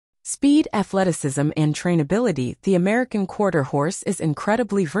Speed, athleticism, and trainability. The American Quarter Horse is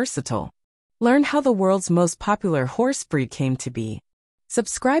incredibly versatile. Learn how the world's most popular horse breed came to be.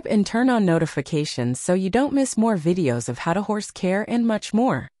 Subscribe and turn on notifications so you don't miss more videos of how to horse care and much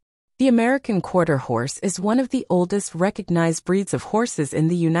more. The American Quarter Horse is one of the oldest recognized breeds of horses in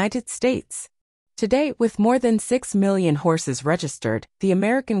the United States. Today, with more than 6 million horses registered, the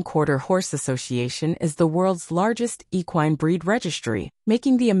American Quarter Horse Association is the world's largest equine breed registry,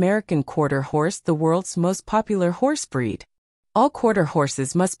 making the American Quarter Horse the world's most popular horse breed. All quarter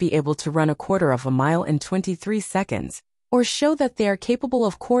horses must be able to run a quarter of a mile in 23 seconds, or show that they are capable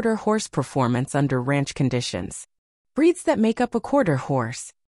of quarter horse performance under ranch conditions. Breeds that make up a quarter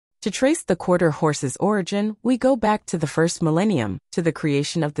horse. To trace the quarter horse's origin, we go back to the first millennium, to the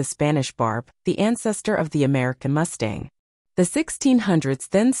creation of the Spanish Barb, the ancestor of the American Mustang. The 1600s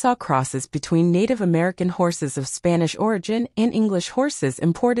then saw crosses between Native American horses of Spanish origin and English horses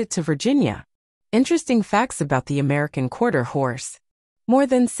imported to Virginia. Interesting facts about the American Quarter Horse. More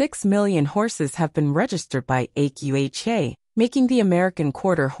than 6 million horses have been registered by AQHA, making the American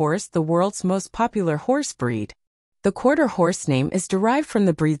Quarter Horse the world's most popular horse breed. The quarter horse name is derived from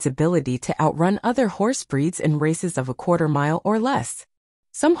the breed's ability to outrun other horse breeds in races of a quarter mile or less.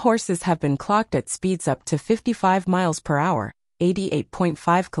 Some horses have been clocked at speeds up to 55 miles per hour,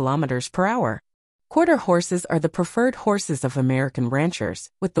 88.5 kilometers per hour. Quarter horses are the preferred horses of American ranchers,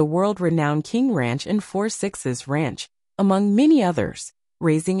 with the world-renowned King Ranch and 4 Sixes Ranch, among many others,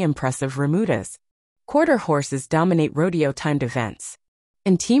 raising impressive remudas. Quarter horses dominate rodeo-timed events.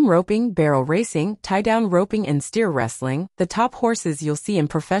 In team roping, barrel racing, tie-down roping, and steer wrestling, the top horses you'll see in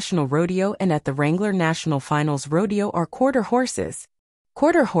professional rodeo and at the Wrangler National Finals Rodeo are quarter horses.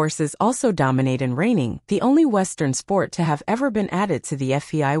 Quarter horses also dominate in reining, the only Western sport to have ever been added to the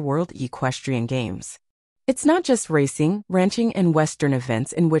FEI World Equestrian Games. It's not just racing, ranching, and Western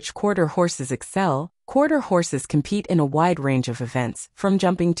events in which quarter horses excel. Quarter horses compete in a wide range of events, from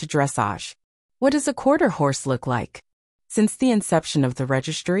jumping to dressage. What does a quarter horse look like? Since the inception of the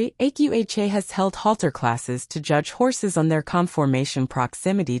registry, AQHA has held halter classes to judge horses on their conformation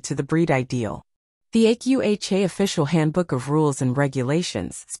proximity to the breed ideal. The AQHA Official Handbook of Rules and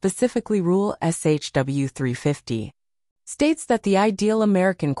Regulations, specifically Rule SHW 350, states that the ideal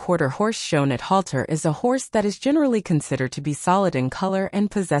American quarter horse shown at halter is a horse that is generally considered to be solid in color and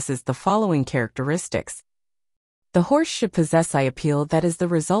possesses the following characteristics. The horse should possess eye appeal that is the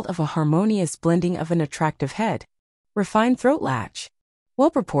result of a harmonious blending of an attractive head, refined throat latch,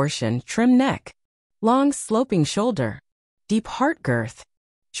 well-proportioned, trim neck, long sloping shoulder, deep heart girth,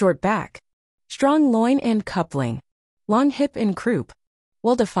 short back, strong loin and coupling, long hip and croup,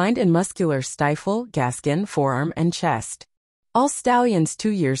 well-defined and muscular stifle, gaskin, forearm, and chest. All stallions 2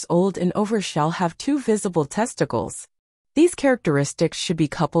 years old and over shall have 2 visible testicles. These characteristics should be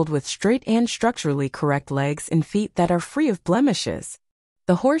coupled with straight and structurally correct legs and feet that are free of blemishes.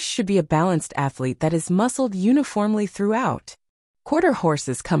 The horse should be a balanced athlete that is muscled uniformly throughout. Quarter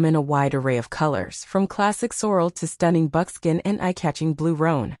horses come in a wide array of colors, from classic sorrel to stunning buckskin and eye-catching blue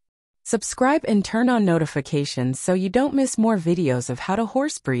roan. Subscribe and turn on notifications so you don't miss more videos of how to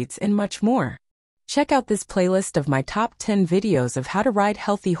horse breeds and much more. Check out this playlist of my top 10 videos of how to ride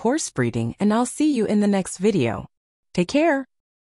healthy horse breeding, and I'll see you in the next video. Take care!